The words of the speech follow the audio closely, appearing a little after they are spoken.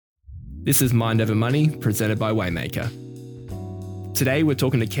This is Mind Over Money, presented by Waymaker. Today we're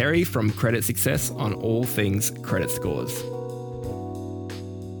talking to Kerry from Credit Success on all things credit scores.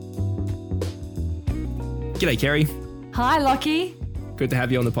 G'day, Kerry. Hi, Lockie. Good to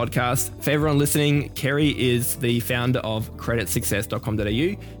have you on the podcast. For everyone listening, Kerry is the founder of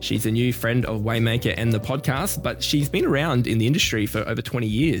creditsuccess.com.au. She's a new friend of Waymaker and the podcast, but she's been around in the industry for over 20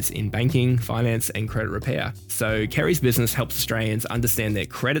 years in banking, finance, and credit repair. So Kerry's business helps Australians understand their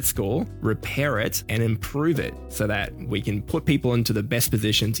credit score, repair it, and improve it so that we can put people into the best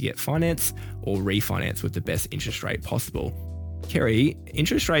position to get finance or refinance with the best interest rate possible. Kerry,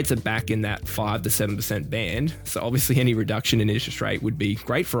 interest rates are back in that 5 to 7% band, so obviously any reduction in interest rate would be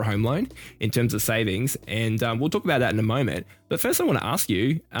great for a home loan in terms of savings, and we'll talk about that in a moment. But first I want to ask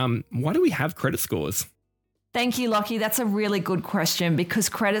you, why do we have credit scores? Thank you, Lockie. That's a really good question because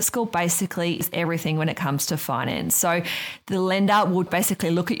credit score basically is everything when it comes to finance. So the lender would basically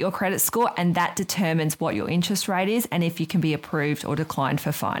look at your credit score and that determines what your interest rate is and if you can be approved or declined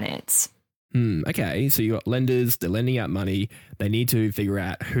for finance. Okay, so you got lenders, they're lending out money. They need to figure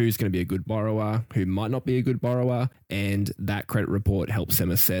out who's going to be a good borrower, who might not be a good borrower, and that credit report helps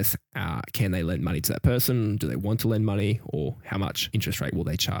them assess, can they lend money to that person? Do they want to lend money? Or how much interest rate will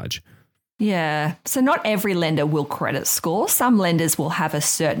they charge? Yeah, so not every lender will credit score. Some lenders will have a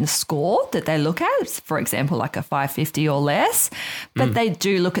certain score that they look at, for example, like a 550 or less, but they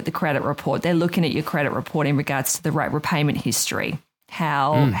do look at the credit report. They're looking at your credit report in regards to the rate repayment history.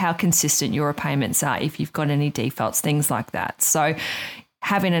 How consistent your repayments are, if you've got any defaults, things like that. So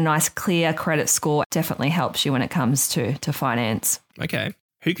having a nice clear credit score definitely helps you when it comes to finance. Okay.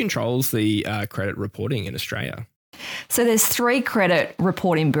 Who controls the credit reporting in Australia? So there's 3 credit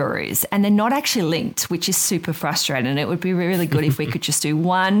reporting bureaus and they're not actually linked, which is super frustrating. It would be really good if we could just do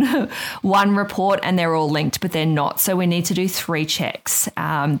one report and they're all linked, but they're not. So we need to do 3 checks.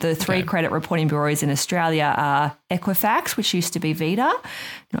 The 3 credit reporting bureaus in Australia are Equifax, which used to be Vita.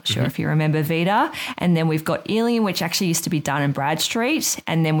 Not sure if you remember Vita. And then we've got Alien, which actually used to be Dun & Bradstreet.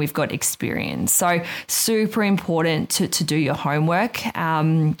 And then we've got Experian. So super important to do your homework.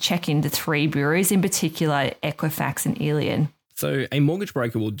 Check in the 3 bureaus, in particular Equifax and Alien. So a mortgage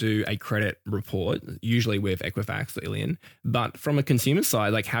broker will do a credit report, usually with Equifax or Alien. But from a consumer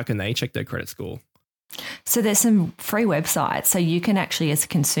side, like how can they check their credit score? So there's some free websites. So you can actually, as a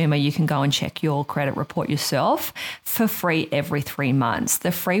consumer, you can go and check your credit report yourself for free every 3 months.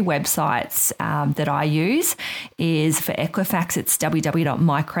 The free websites that I use is for Equifax, it's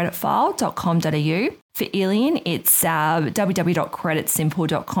www.mycreditfile.com.au. For Alien, it's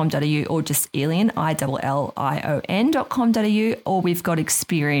www.creditsimple.com.au or just Alien, ILLION.com.au, or we've got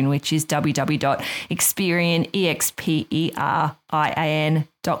Experian, which is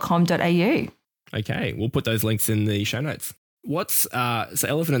www.experian.com.au. Okay, we'll put those links in the show notes. What's so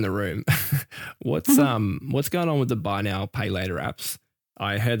elephant in the room? What's going on with the buy now, pay later apps?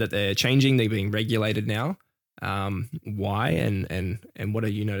 I heard that they're changing, they're being regulated now. Why and what are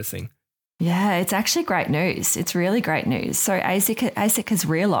you noticing? Yeah, it's actually great news. It's really great news. So ASIC has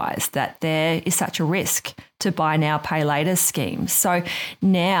realised that there is such a risk to buy now, pay later schemes. So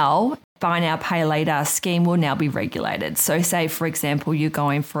now buy now, pay later scheme will now be regulated. So say, for example, you're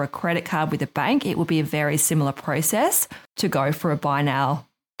going for a credit card with a bank, it will be a very similar process to go for a buy now,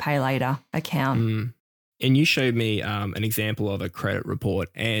 pay later account. And you showed me an example of a credit report,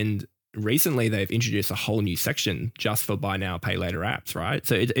 and recently they've introduced a whole new section just for buy now, pay later apps, right?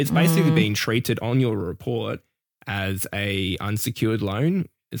 So it's basically being treated on your report as a unsecured loan.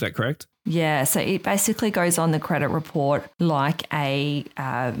 Is that correct? Yeah, so it basically goes on the credit report like a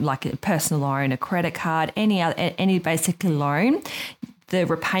personal loan, a credit card, any basic loan. The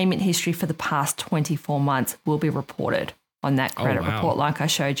repayment history for the past 24 months will be reported on that credit report, like I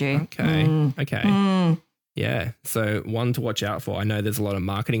showed you. Okay. Yeah, so one to watch out for. I know there's a lot of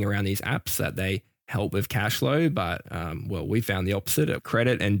marketing around these apps that they help with cash flow, but we found the opposite.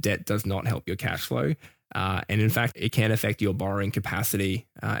 Credit and debt does not help your cash flow. And in fact, it can affect your borrowing capacity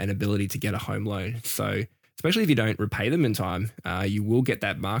and ability to get a home loan. So especially if you don't repay them in time, you will get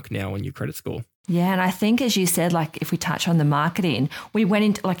that mark now on your credit score. Yeah, and I think, as you said, like if we touch on the marketing, we went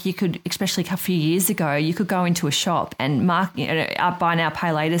into, like you could, especially a few years ago, you could go into a shop and our buy now,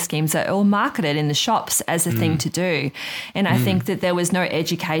 pay later schemes are all marketed in the shops as a thing to do. And I think that there was no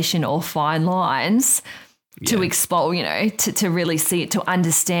education or fine lines to expose, to really see it, to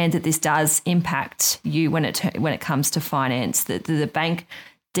understand that this does impact you when it comes to finance. The bank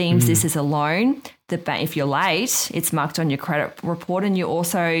deems this as a loan. If you're late, it's marked on your credit report, and your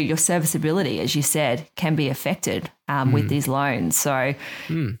serviceability, as you said, can be affected with these loans. So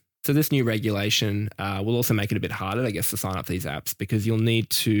So this new regulation will also make it a bit harder, I guess, to sign up these apps because you'll need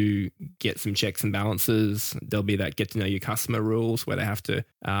to get some checks and balances. There'll be that get to know your customer rules where they have to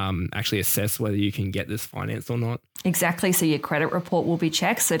actually assess whether you can get this financed or not. Exactly. So your credit report will be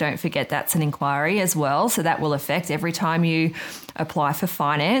checked. So don't forget that's an inquiry as well. So that will affect every time you apply for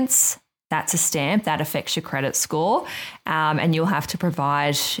finance. That's a stamp that affects your credit score, and you'll have to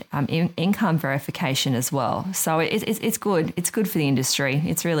provide income verification as well. So it's good. It's good for the industry.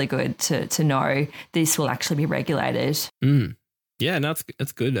 It's really good to know this will actually be regulated. Yeah, no,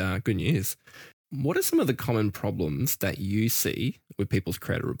 it's good. Good news. What are some of the common problems that you see with people's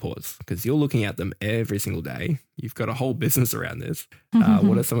credit reports? Because you're looking at them every single day. You've got a whole business around this.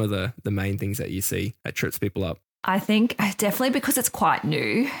 What are some of the main things that you see that trips people up? I think definitely because it's quite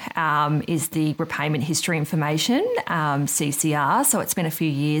new is the repayment history information, CCR. So it's been a few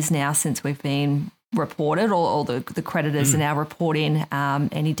years now since we've been reported, or the creditors are now reporting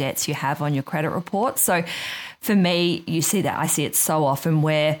any debts you have on your credit report. So for me, I see it so often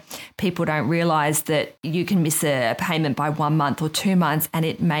where people don't realise that you can miss a payment by 1 month or 2 months and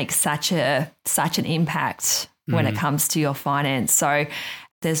it makes such an impact when it comes to your finance. So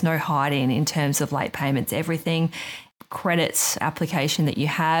there's no hiding in terms of late payments. Everything credits application that you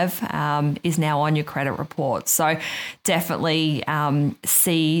have is now on your credit report. So definitely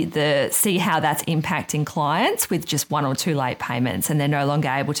see how that's impacting clients with just 1 or 2 late payments, and they're no longer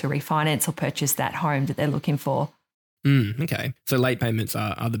able to refinance or purchase that home that they're looking for. Okay. So late payments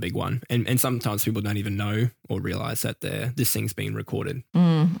are the big one. And sometimes people don't even know or realise that this thing's being recorded.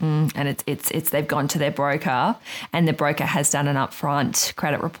 And it's they've gone to their broker and the broker has done an upfront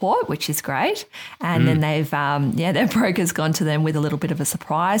credit report, which is great. And then they've, their broker's gone to them with a little bit of a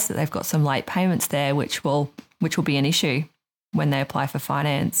surprise that they've got some late payments there, which will be an issue when they apply for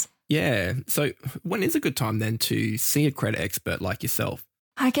finance. Yeah. So when is a good time then to see a credit expert like yourself?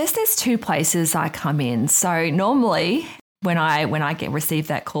 I guess there's 2 places I come in. So normally when I receive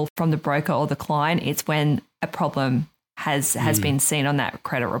that call from the broker or the client, it's when a problem has been seen on that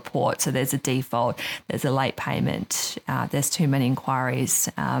credit report. So there's a default, there's a late payment, there's too many inquiries,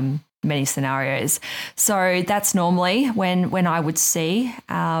 many scenarios. So that's normally when I would see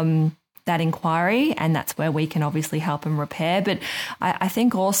that inquiry, and that's where we can obviously help and repair. But I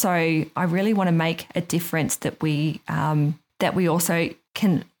think also I really want to make a difference that we also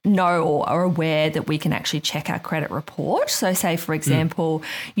can know or are aware that we can actually check our credit report. So say, for example,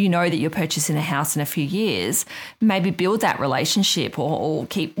 you know that you're purchasing a house in a few years, maybe build that relationship or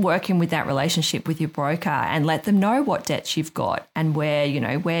keep working with that relationship with your broker and let them know what debts you've got and where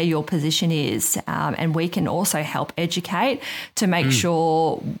your position is. And we can also help educate to make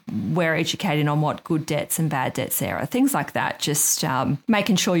sure we're educating on what good debts and bad debts there are. Things like that, just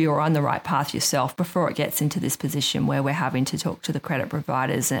making sure you're on the right path yourself before it gets into this position where we're having to talk to the credit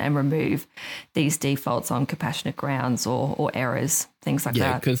providers and remove these defaults on compassionate grounds or errors, things like that.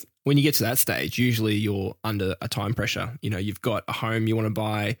 Yeah, because when you get to that stage, usually you're under a time pressure. You know, you've got a home you want to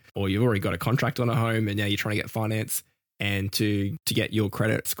buy, or you've already got a contract on a home and now you're trying to get finance, and to get your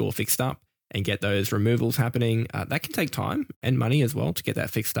credit score fixed up and get those removals happening, that can take time and money as well to get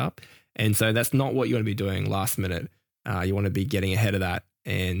that fixed up. And so that's not what you want to be doing last minute. You want to be getting ahead of that.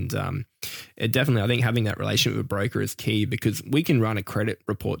 And it definitely, I think having that relationship with a broker is key, because we can run a credit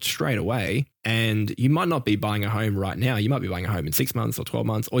report straight away, and you might not be buying a home right now. You might be buying a home in 6 months or 12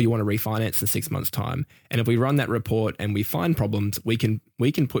 months, or you want to refinance in 6 months' time. And if we run that report and we find problems, we can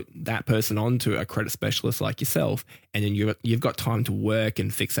put that person onto a credit specialist like yourself, and then you've got time to work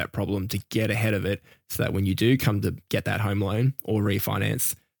and fix that problem to get ahead of it, so that when you do come to get that home loan or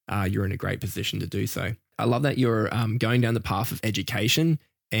refinance, you're in a great position to do so. I love that you're going down the path of education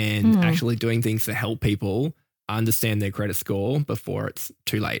and actually doing things to help people understand their credit score before it's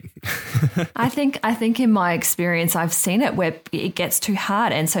too late. I think in my experience, I've seen it where it gets too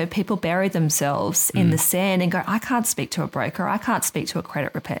hard. And so people bury themselves in the sand and go, I can't speak to a broker. I can't speak to a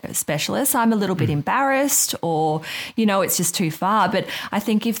credit repair specialist. I'm a little bit embarrassed, or, it's just too far. But I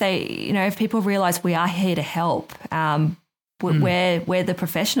think if people realize we are here to help, we're the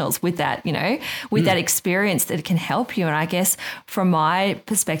professionals with that, with that experience that can help you. And I guess from my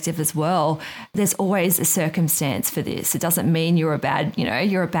perspective as well, there's always a circumstance for this. It doesn't mean you're a bad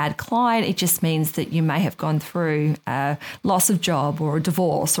client. It just means that you may have gone through a loss of job or a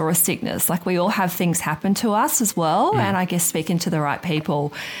divorce or a sickness. Like, we all have things happen to us as well. And I guess speaking to the right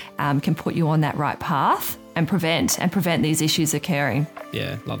people can put you on that right path and prevent these issues occurring.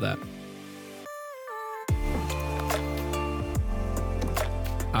 Yeah, love that.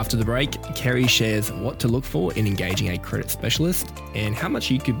 After the break, Kerry shares what to look for in engaging a credit specialist and how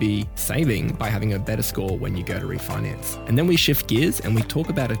much you could be saving by having a better score when you go to refinance. And then we shift gears and we talk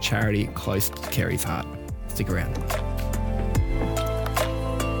about a charity close to Kerry's heart. Stick around.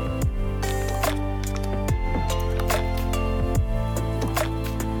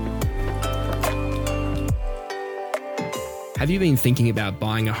 Have you been thinking about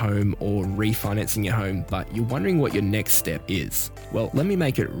buying a home or refinancing your home, but you're wondering what your next step is? Well, let me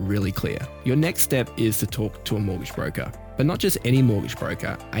make it really clear. Your next step is to talk to a mortgage broker, but not just any mortgage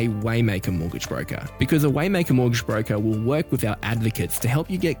broker, a Waymaker mortgage broker. Because a Waymaker mortgage broker will work with our advocates to help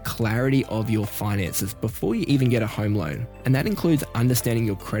you get clarity of your finances before you even get a home loan. And that includes understanding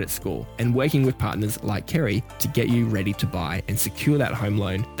your credit score and working with partners like Kerry to get you ready to buy and secure that home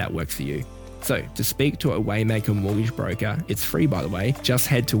loan that works for you. So to speak to a Waymaker mortgage broker, it's free by the way, just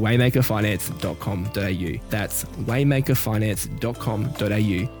head to waymakerfinance.com.au. That's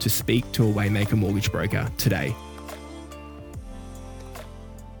waymakerfinance.com.au to speak to a Waymaker mortgage broker today.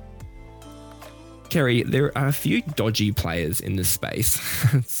 Kerry, there are a few dodgy players in this space.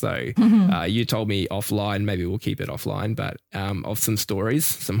 So you told me offline, maybe we'll keep it offline, but of some stories,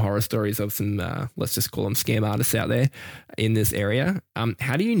 some horror stories of some, let's just call them scam artists out there in this area.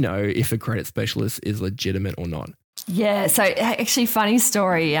 How do you know if a credit specialist is legitimate or not? Yeah, so actually funny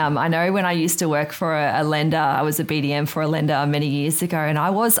story. I know when I used to work for a lender, I was a BDM for a lender many years ago, and I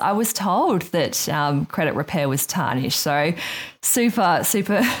was told that credit repair was tarnished. So super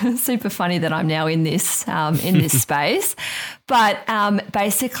funny that I'm now in this space. But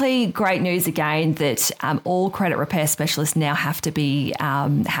basically, great news again that all credit repair specialists now have to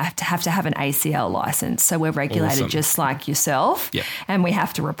have an ACL license. So we're regulated just like yourself, and we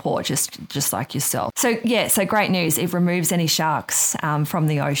have to report just like yourself. So great news. It removes any sharks from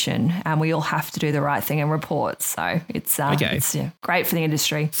the ocean, and we all have to do the right thing and report. So it's great for the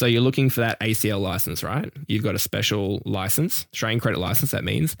industry. So you're looking for that ACL license, right? You've got a special license, Australian credit license, that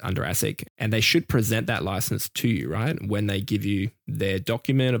means, under ASIC, and they should present that license to you, right? When they give you their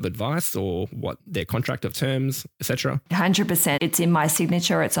document of advice or what their contract of terms, etc. 100%. It's in my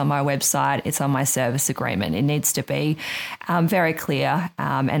signature. It's on my website. It's on my service agreement. It needs to be very clear.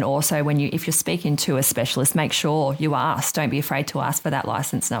 And also, if you're speaking to a specialist, make sure you ask. Don't be afraid to ask for that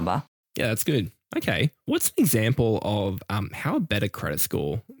license number. Yeah, that's good. Okay. What's an example of how a better credit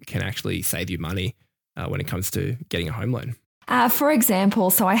score can actually save you money when it comes to getting a home loan? For example,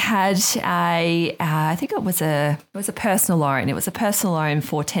 so I had I think it was a personal loan. It was a personal loan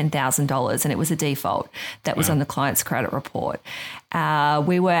for $10,000, and it was a default that was on the client's credit report.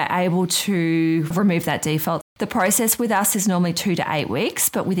 We were able to remove that default. The process with us is normally 2 to 8 weeks,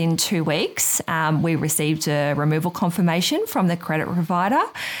 but within 2 weeks, we received a removal confirmation from the credit provider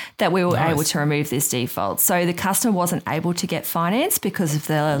that we were able to remove this default. So the customer wasn't able to get finance because of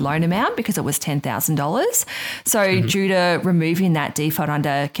the loan amount, because it was $10,000. So due to removing that default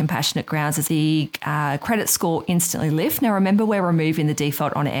under compassionate grounds, the credit score instantly lifts. Now remember, we're removing the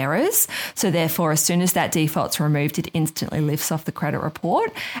default on errors. So therefore, as soon as that default's removed, it instantly lifts off the credit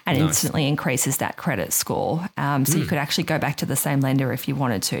report and instantly increases that credit score. So you could actually go back to the same lender if you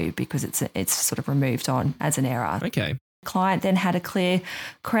wanted to, because it's sort of removed on as an error. Okay. Client then had a clear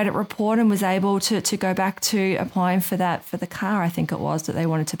credit report and was able to go back to applying for the car, I think it was, that they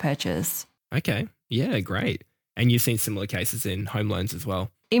wanted to purchase. Okay. Yeah, great. And you've seen similar cases in home loans as well.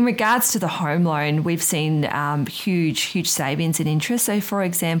 In regards to the home loan, we've seen huge savings in interest. So, for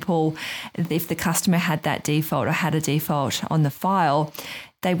example, if the customer had that default or had a default on the file,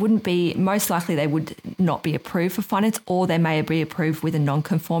 they would not be approved for finance, or they may be approved with a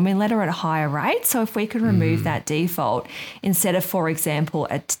non-conforming letter at a higher rate. So if we could remove that default, instead of, for example,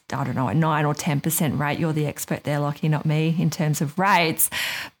 a 9 or 10% rate, you're the expert there, Lockie, not me, in terms of rates.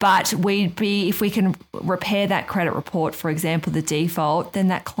 But if we can repair that credit report, for example, the default, then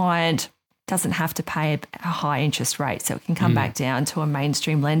that client doesn't have to pay a high interest rate. So it can come back down to a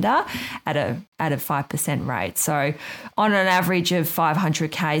mainstream lender at a 5% rate. So on an average of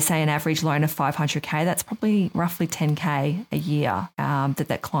 500K, say an average loan of 500K, that's probably roughly 10K a year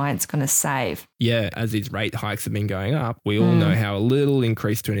that client's going to save. Yeah, as these rate hikes have been going up, we all know how a little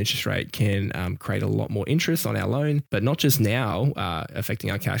increase to an interest rate can create a lot more interest on our loan, but not just now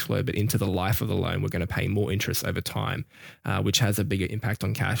affecting our cash flow, but into the life of the loan. We're going to pay more interest over time, which has a bigger impact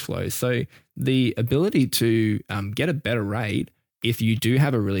on cash flow. So the ability to get a better rate, if you do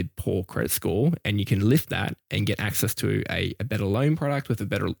have a really poor credit score and you can lift that and get access to a better loan product with a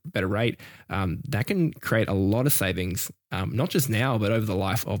better rate, that can create a lot of savings, not just now, but over the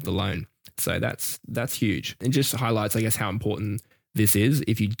life of the loan. So that's huge. And just highlights, I guess, how important this is.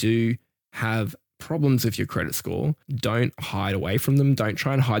 If you do have problems with your credit score, don't hide away from them. Don't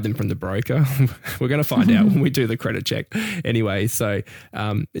try and hide them from the broker. We're going to find out when we do the credit check anyway. So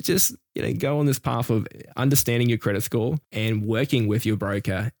it's just, go on this path of understanding your credit score and working with your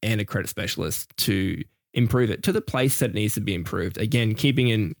broker and a credit specialist to improve it to the place that it needs to be improved. Again, keeping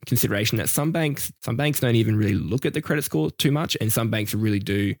in consideration that some banks don't even really look at the credit score too much, and some banks really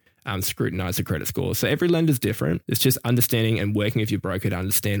do scrutinize the credit score. So every lender's different. It's just understanding and working with your broker to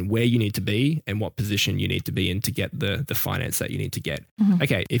understand where you need to be and what position you need to be in to get the finance that you need to get. Mm-hmm.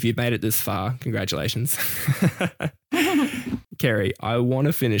 Okay, if you've made it this far, congratulations. Kerry, I want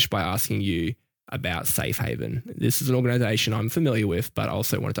to finish by asking you about Safe Haven. This is an organization I'm familiar with, but I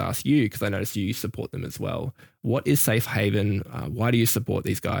also wanted to ask you because I noticed you support them as well. What is Safe Haven? Why do you support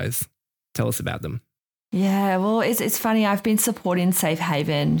these guys? Tell us about them. Yeah, well, it's funny. I've been supporting Safe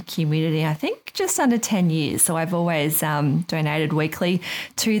Haven community, I think, just under 10 years. So I've always donated weekly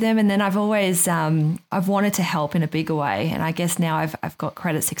to them. And then I've always, I've wanted to help in a bigger way. And I guess now I've got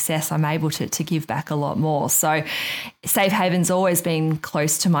credit success, I'm able to give back a lot more. So Safe Haven's always been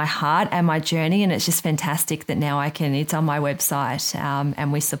close to my heart and my journey. And it's just fantastic that now it's on my website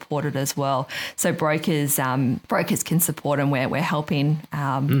and we support it as well. So brokers can support, and we're helping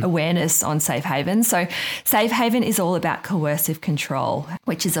awareness on Safe Haven. So Safe Haven is all about coercive control,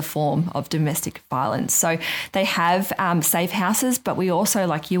 which is a form of domestic violence. So they have safe houses, but we also,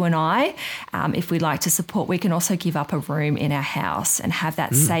 like you and I, if we'd like to support, we can also give up a room in our house and have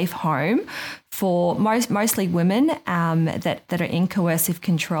that safe home for mostly women that are in coercive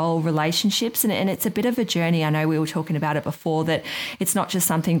control relationships. And it's a bit of a journey. I know we were talking about it before, that it's not just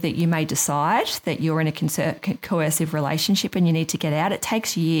something that you may decide that you're in a coercive relationship and you need to get out. It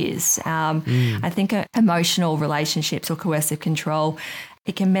takes years. I think emotional relationships or coercive control,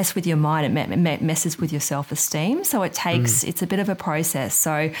 it can mess with your mind. It messes with your self-esteem. So it takes, it's a bit of a process.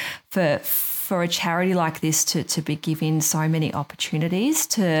 So for a charity like this to be giving so many opportunities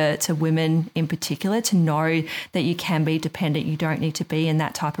to women in particular, to know that you can be dependent, you don't need to be in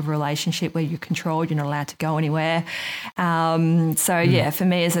that type of relationship where you're controlled, you're not allowed to go anywhere. Yeah, for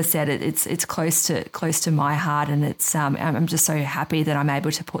me, as I said, it's close to my heart, and it's I'm just so happy that I'm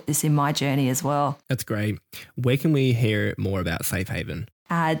able to put this in my journey as well. That's great. Where can we hear more about Safe Haven?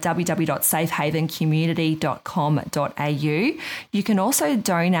 www.safehavencommunity.com.au. You can also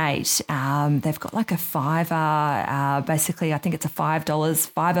donate. They've got like a $5, basically, I think it's a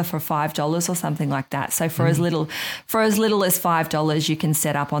 $5 for $5 or something like that. So for as little as $5, you can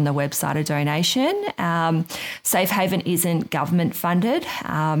set up on the website a donation. Safe Haven isn't government funded.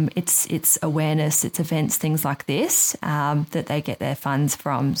 It's awareness, it's events, things like this that they get their funds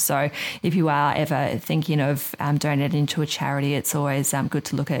from. So if you are ever thinking of donating to a charity, it's always good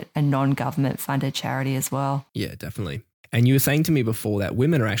to look at a non-government funded charity as well. Yeah, definitely. And you were saying to me before that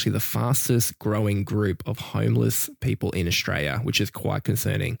women are actually the fastest growing group of homeless people in Australia, which is quite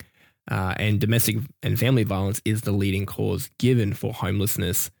concerning. And domestic and family violence is the leading cause given for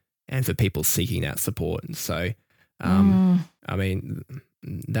homelessness and for people seeking that support. And so, I mean,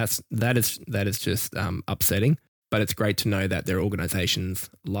 that is just upsetting. But it's great to know that there are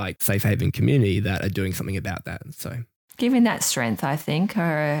organisations like Safe Haven Community that are doing something about that. So, giving that strength, I think,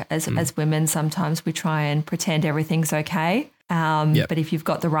 or as women, sometimes we try and pretend everything's okay. But if you've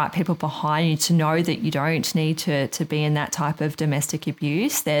got the right people behind you to know that you don't need to be in that type of domestic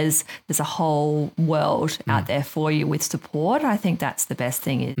abuse, there's a whole world out there for you with support. I think that's the best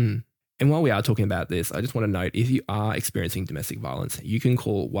thing. And while we are talking about this, I just want to note, if you are experiencing domestic violence, you can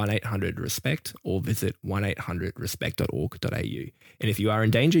call 1-800-RESPECT or visit 1-800-RESPECT.org.au. And if you are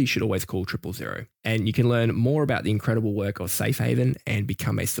in danger, you should always call 000. And you can learn more about the incredible work of Safe Haven and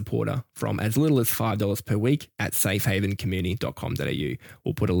become a supporter from as little as $5 per week at safehavencommunity.com.au.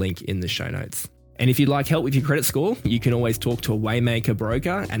 We'll put a link in the show notes. And if you'd like help with your credit score, you can always talk to a Waymaker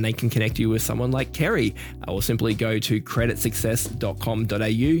broker and they can connect you with someone like Kerry, or simply go to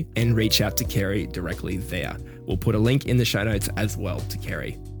creditsuccess.com.au and reach out to Kerry directly there. We'll put a link in the show notes as well to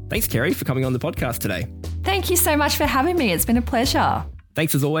Kerry. Thanks, Kerry, for coming on the podcast today. Thank you so much for having me. It's been a pleasure.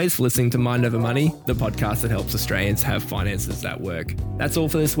 Thanks as always for listening to Mind Over Money, the podcast that helps Australians have finances that work. That's all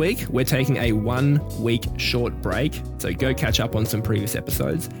for this week. We're taking a 1-week short break, so go catch up on some previous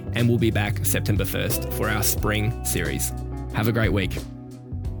episodes, and we'll be back September 1st for our spring series. Have a great week.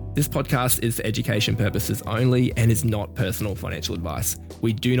 This podcast is for education purposes only and is not personal financial advice.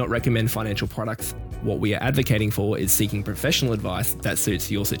 We do not recommend financial products. What we are advocating for is seeking professional advice that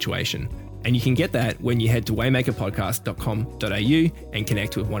suits your situation. And you can get that when you head to waymakerpodcast.com.au and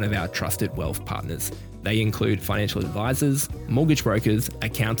connect with one of our trusted wealth partners. They include financial advisors, mortgage brokers,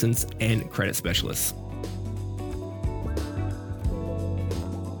 accountants, and credit specialists.